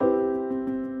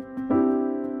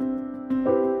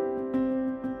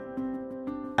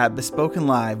At Bespoken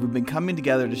Live, we've been coming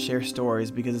together to share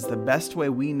stories because it's the best way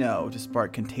we know to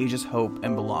spark contagious hope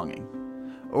and belonging.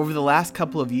 Over the last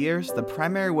couple of years, the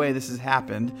primary way this has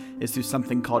happened is through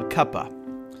something called Cuppa.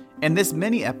 In this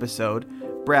mini episode,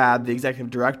 Brad, the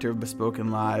executive director of Bespoken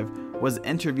Live, was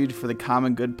interviewed for the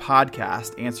Common Good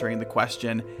podcast, answering the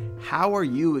question, how are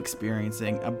you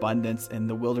experiencing abundance in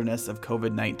the wilderness of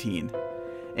COVID-19?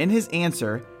 In his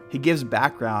answer, he gives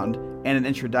background and an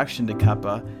introduction to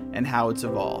Cuppa and how it's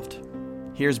evolved.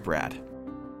 Here's Brad.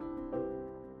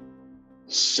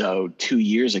 So 2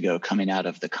 years ago, coming out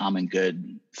of the Common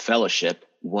Good Fellowship,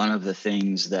 one of the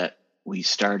things that we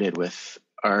started with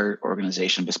our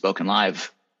organization, Bespoken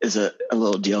Live, is a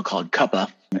little deal called Cuppa.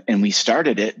 And we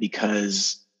started it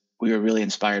because we were really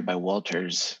inspired by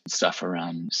Walter's stuff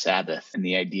around Sabbath and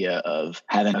the idea of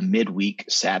having a midweek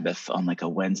Sabbath on like a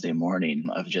Wednesday morning,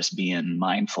 of just being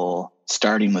mindful,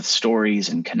 starting with stories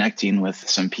and connecting with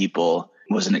some people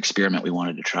was an experiment we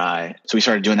wanted to try. So we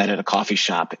started doing that at a coffee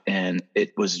shop, and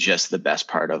it was just the best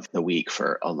part of the week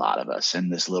for a lot of us. And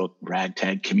this little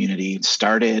ragtag community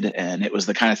started, and it was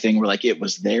the kind of thing where like it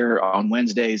was there on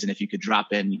Wednesdays, and if you could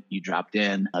drop in, you dropped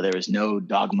in. There was no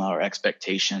dogma or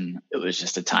expectation. It was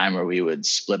just a time where we would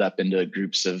split up into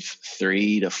groups of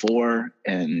 3 to 4,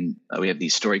 and we have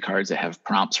these story cards that have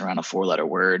prompts around a 4-letter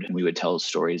word, and we would tell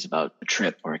stories about a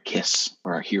trip or a kiss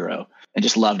or a hero. And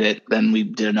just loved it. Then we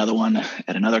did another one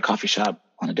at another coffee shop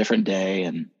on a different day,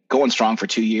 and going strong for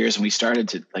 2 years. And we started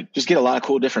to just get a lot of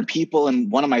cool different people. And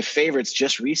one of my favorites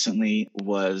just recently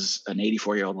was an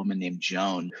 84-year-old woman named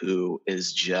Joan, who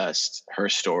is just, her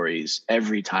stories,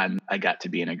 every time I got to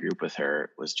be in a group with her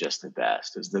was just the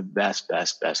best. It was the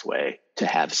best way to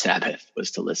have Sabbath,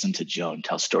 was to listen to Joan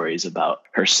tell stories about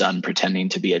her son pretending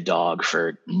to be a dog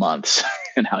for months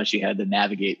and how she had to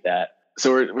navigate that.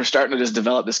 So we're starting to just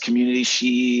develop this community.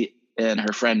 She and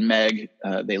her friend Meg,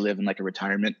 they live in like a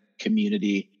retirement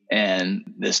community.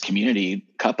 And this community,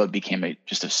 Cuppa, became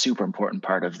just a super important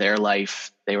part of their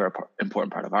life. They were an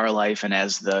important part of our life. And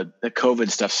as the COVID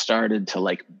stuff started to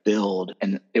like build,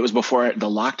 and it was before the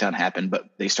lockdown happened, but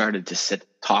they started to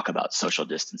talk about social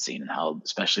distancing and how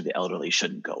especially the elderly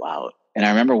shouldn't go out. And I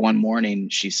remember one morning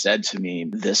she said to me,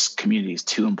 this community is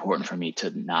too important for me to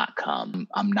not come.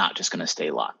 I'm not just going to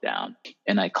stay locked down.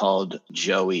 And I called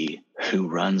Joey, who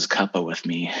runs Cuppa with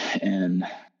me, and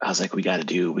I was like, we got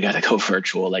to go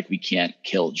virtual. Like, we can't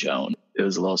kill Joan. It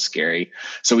was a little scary.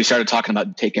 So we started talking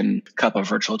about taking Cuppa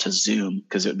virtual to Zoom,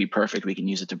 because it would be perfect. We can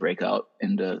use it to break out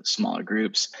into smaller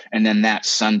groups. And then that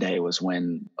Sunday was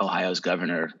when Ohio's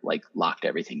governor locked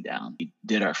everything down. We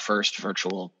did our first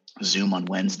virtual Zoom on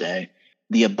Wednesday.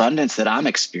 The abundance that I'm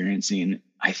experiencing,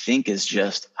 I think, is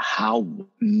just how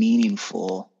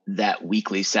meaningful that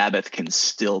weekly Sabbath can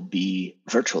still be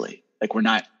virtually. Like, we're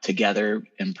not together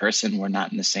in person. We're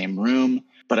not in the same room,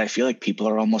 but I feel like people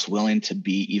are almost willing to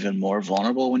be even more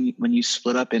vulnerable when you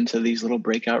split up into these little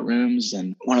breakout rooms.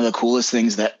 And one of the coolest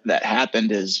things that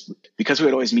happened is, because we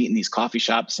would always meet in these coffee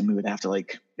shops, and we would have to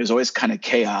it was always kind of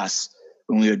chaos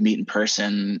when we would meet in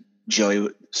person. Joey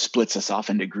splits us off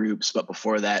into groups, but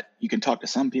before that, you can talk to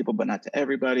some people, but not to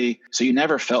everybody. So you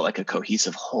never felt like a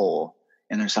cohesive whole.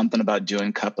 And there's something about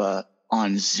doing Cuppa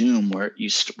on Zoom where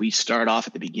we start off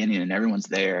at the beginning and everyone's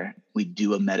there. We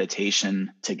do a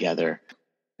meditation together.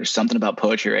 There's something about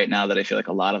poetry right now that I feel like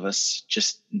a lot of us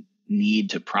just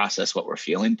need to process what we're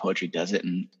feeling. Poetry does it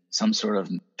in some sort of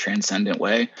transcendent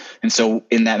way. And so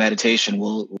in that meditation,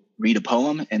 we'll read a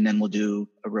poem, and then we'll do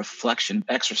a reflection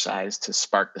exercise to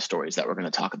spark the stories that we're going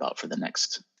to talk about for the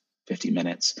next 50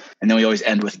 minutes. And then we always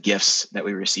end with gifts that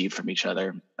we received from each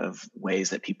other of ways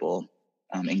that people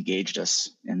engaged us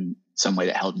in some way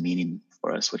that held meaning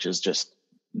for us, which is just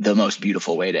the most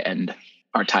beautiful way to end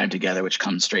our time together, which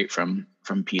comes straight from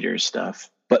Peter's stuff.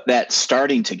 But that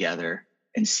starting together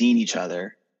and seeing each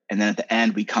other, and then at the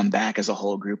end, we come back as a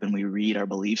whole group and we read our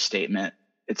belief statement.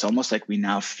 It's almost like we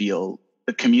now feel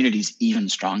the community's even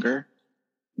stronger.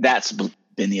 That's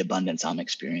been the abundance I'm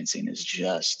experiencing, is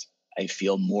just, I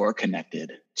feel more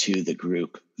connected to the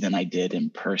group than I did in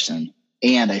person.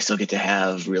 And I still get to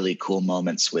have really cool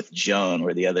moments with Joan,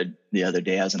 where the other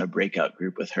day I was in a breakout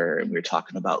group with her, and we were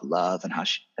talking about love and how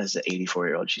she, as an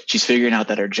 84-year-old, she's figuring out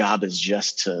that her job is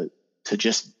just to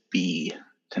just be,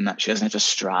 she doesn't have to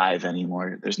strive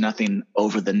anymore. There's nothing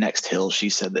over the next hill, she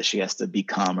said, that she has to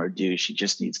become or do. She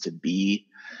just needs to be,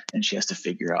 and she has to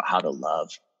figure out how to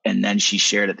love. And then she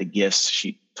shared at the gifts,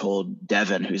 she told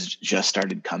Devin, who's just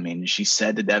started coming, she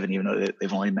said to Devin, even though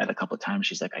they've only met a couple of times,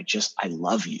 she's like, I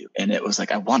love you. And it was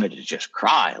like, I wanted to just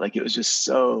cry. Like, it was just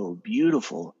so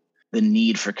beautiful. the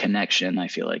need for connection, I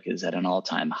feel like, is at an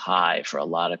all-time high for a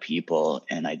lot of people.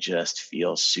 And I just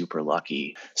feel super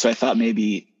lucky. So I thought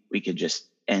maybe we could just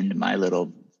end my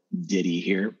little ditty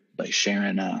here by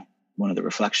sharing one of the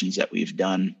reflections that we've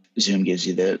done. Zoom gives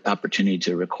you the opportunity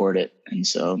to record it. And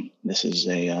so this is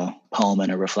a poem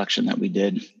and a reflection that we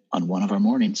did on one of our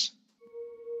mornings.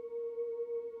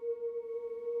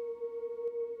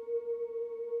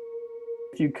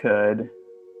 If you could,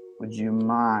 would you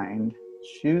mind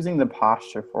choosing the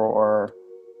posture for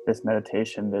this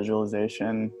meditation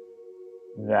visualization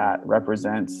that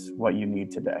represents what you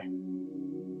need today?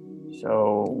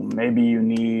 So maybe you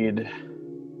need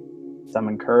some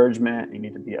encouragement, you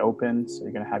need to be open, so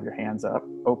you're going to have your hands up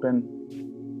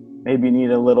open. Maybe you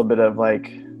need a little bit of like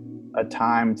a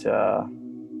time to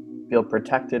feel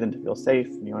protected and to feel safe,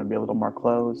 and you want to be a little more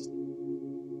closed.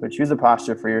 But choose a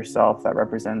posture for yourself that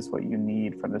represents what you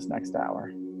need from this next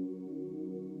hour.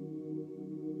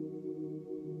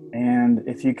 And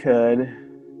if you could,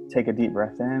 take a deep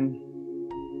breath in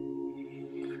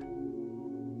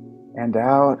and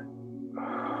out.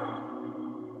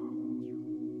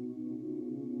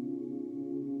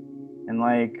 And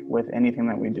like with anything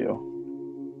that we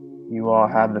do, you all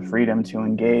have the freedom to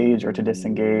engage or to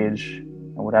disengage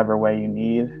in whatever way you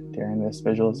need during this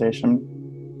visualization.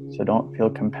 So don't feel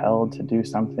compelled to do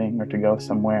something or to go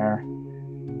somewhere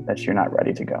that you're not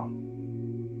ready to go.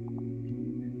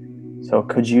 So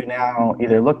could you now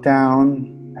either look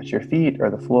down at your feet or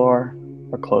the floor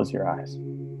or close your eyes?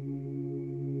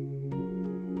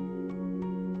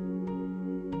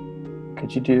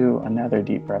 Could you do another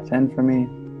deep breath in for me?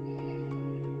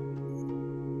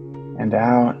 And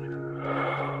out.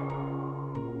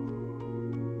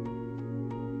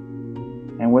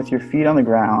 And with your feet on the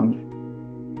ground,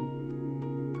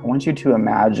 I want you to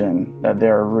imagine that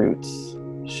there are roots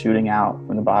shooting out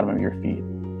from the bottom of your feet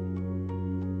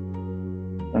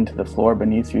into the floor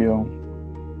beneath you,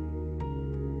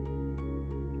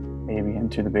 maybe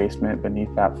into the basement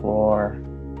beneath that floor,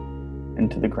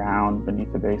 into the ground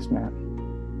beneath the basement.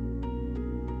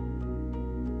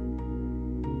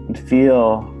 And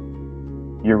feel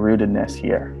your rootedness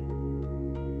here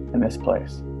in this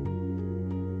place.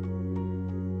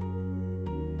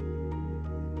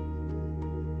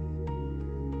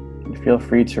 And feel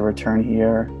free to return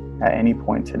here at any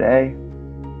point today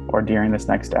or during this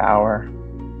next hour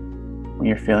when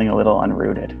you're feeling a little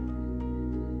unrooted.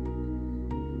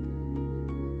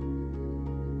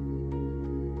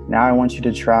 Now I want you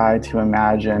to try to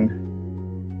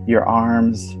imagine your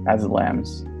arms as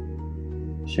limbs,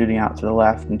 shooting out to the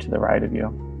left and to the right of you.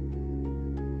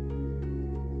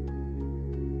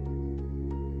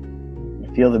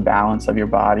 Feel the balance of your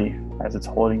body as it's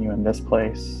holding you in this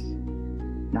place,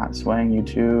 not swaying you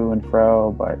to and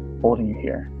fro, but holding you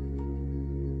here.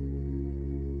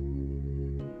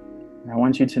 And I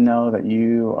want you to know that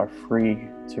you are free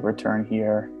to return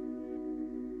here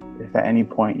if at any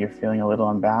point you're feeling a little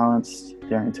unbalanced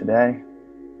during today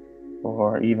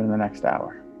or even in the next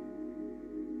hour.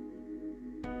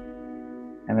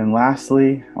 And then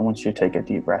lastly, I want you to take a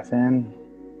deep breath in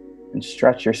and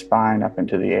stretch your spine up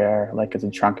into the air like it's the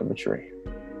trunk of a tree.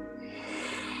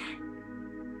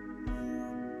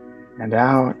 And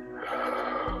out.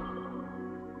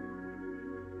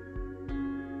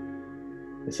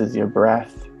 This is your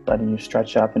breath letting you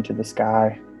stretch up into the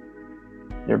sky.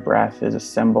 Your breath is a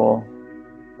symbol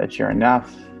that you're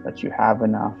enough, that you have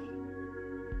enough.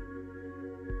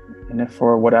 And if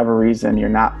for whatever reason you're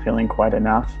not feeling quite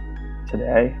enough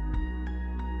today,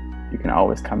 you can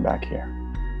always come back here.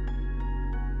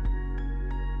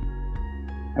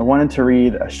 I wanted to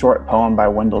read a short poem by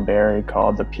Wendell Berry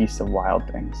called The Peace of Wild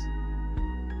Things.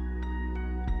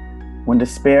 When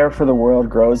despair for the world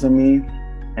grows in me,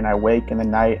 and I wake in the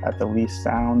night at the least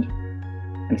sound,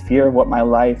 and fear of what my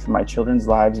life and my children's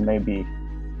lives may be,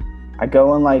 I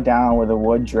go and lie down where the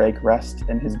wood drake rests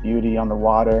in his beauty on the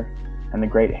water, and the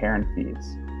great heron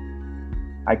feeds.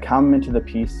 I come into the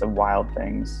peace of wild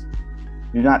things.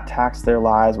 Do not tax their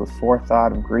lives with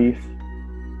forethought of grief.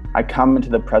 I come into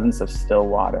the presence of still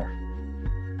water,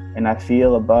 and I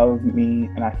feel above me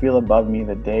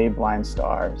the day-blind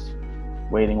stars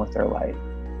waiting with their light.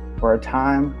 For a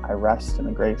time, I rest in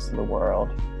the grace of the world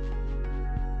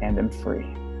and am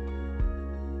free.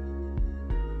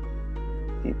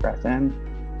 Deep breath in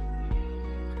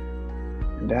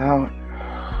and out.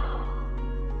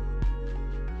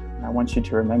 I want you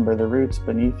to remember the roots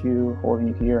beneath you, holding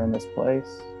you here in this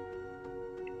place.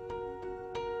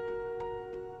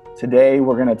 Today,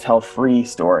 we're going to tell free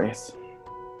stories.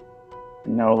 I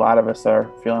know a lot of us are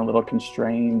feeling a little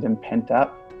constrained and pent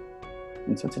up.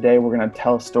 And so today, we're going to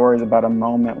tell stories about a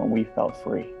moment when we felt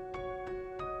free.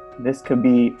 This could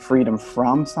be freedom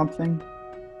from something.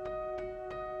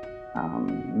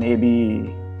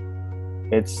 Maybe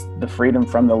it's the freedom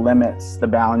from the limits, the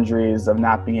boundaries of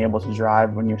not being able to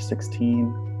drive when you're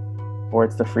 16, or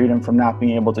it's the freedom from not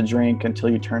being able to drink until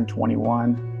you turn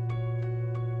 21.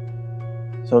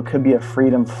 So it could be a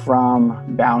freedom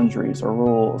from boundaries or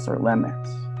rules or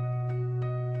limits.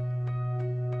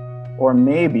 Or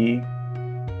maybe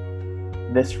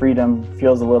this freedom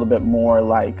feels a little bit more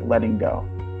like letting go,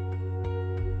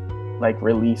 like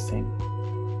releasing,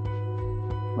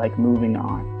 like moving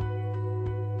on.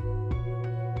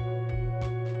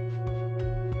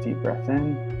 Deep breath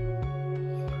in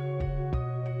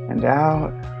and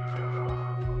out.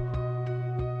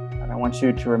 And I want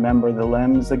you to remember the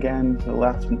limbs again, to the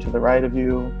left and to the right of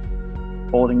you,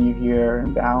 holding you here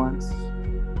in balance.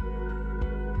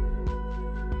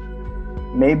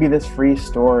 Maybe this free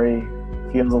story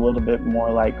feels a little bit more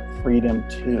like freedom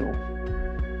too.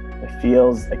 It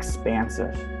feels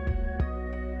expansive.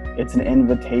 It's an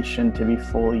invitation to be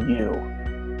fully you.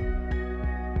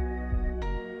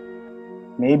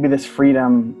 Maybe this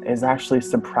freedom is actually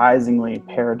surprisingly,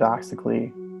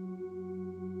 paradoxically,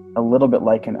 a little bit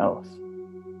like an oath,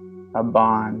 a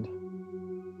bond,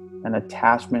 an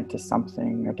attachment to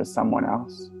something or to someone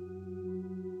else.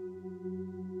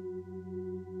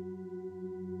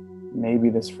 Maybe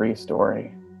this free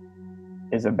story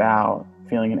is about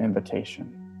feeling an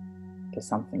invitation to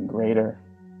something greater,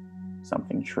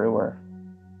 something truer,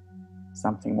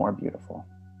 something more beautiful.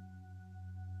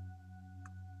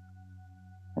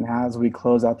 And as we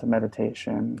close out the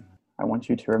meditation, I want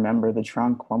you to remember the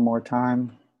trunk one more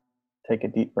time. Take a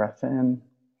deep breath in.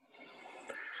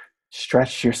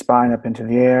 Stretch your spine up into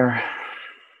the air.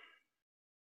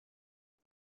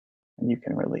 And you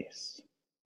can release.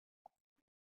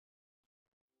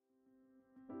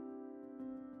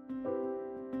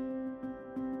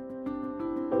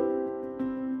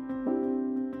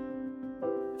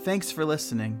 Thanks for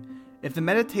listening. If the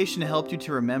meditation helped you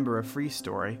to remember a free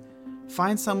story,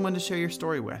 find someone to share your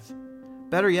story with.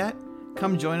 Better yet,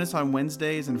 come join us on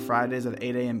Wednesdays and Fridays at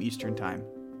 8 a.m. Eastern Time.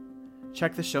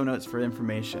 Check the show notes for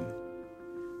information.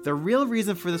 The real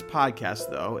reason for this podcast,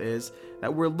 though, is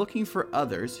that we're looking for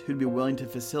others who'd be willing to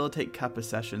facilitate Cuppa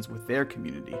sessions with their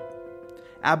community.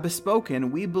 At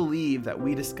Bespoken, we believe that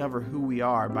we discover who we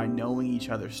are by knowing each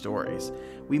other's stories.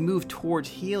 We move towards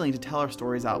healing to tell our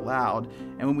stories out loud,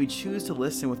 and when we choose to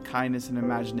listen with kindness and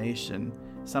imagination,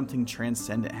 something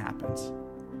transcendent happens.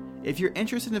 If you're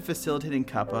interested in facilitating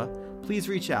Cuppa, please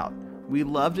reach out. We'd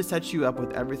love to set you up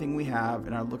with everything we have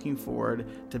and are looking forward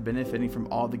to benefiting from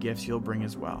all the gifts you'll bring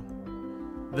as well.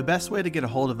 The best way to get a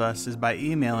hold of us is by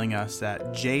emailing us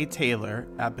at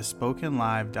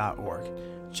jtaylor@bespokenlive.org.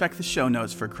 Check the show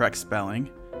notes for correct spelling,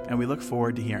 and we look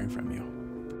forward to hearing from you.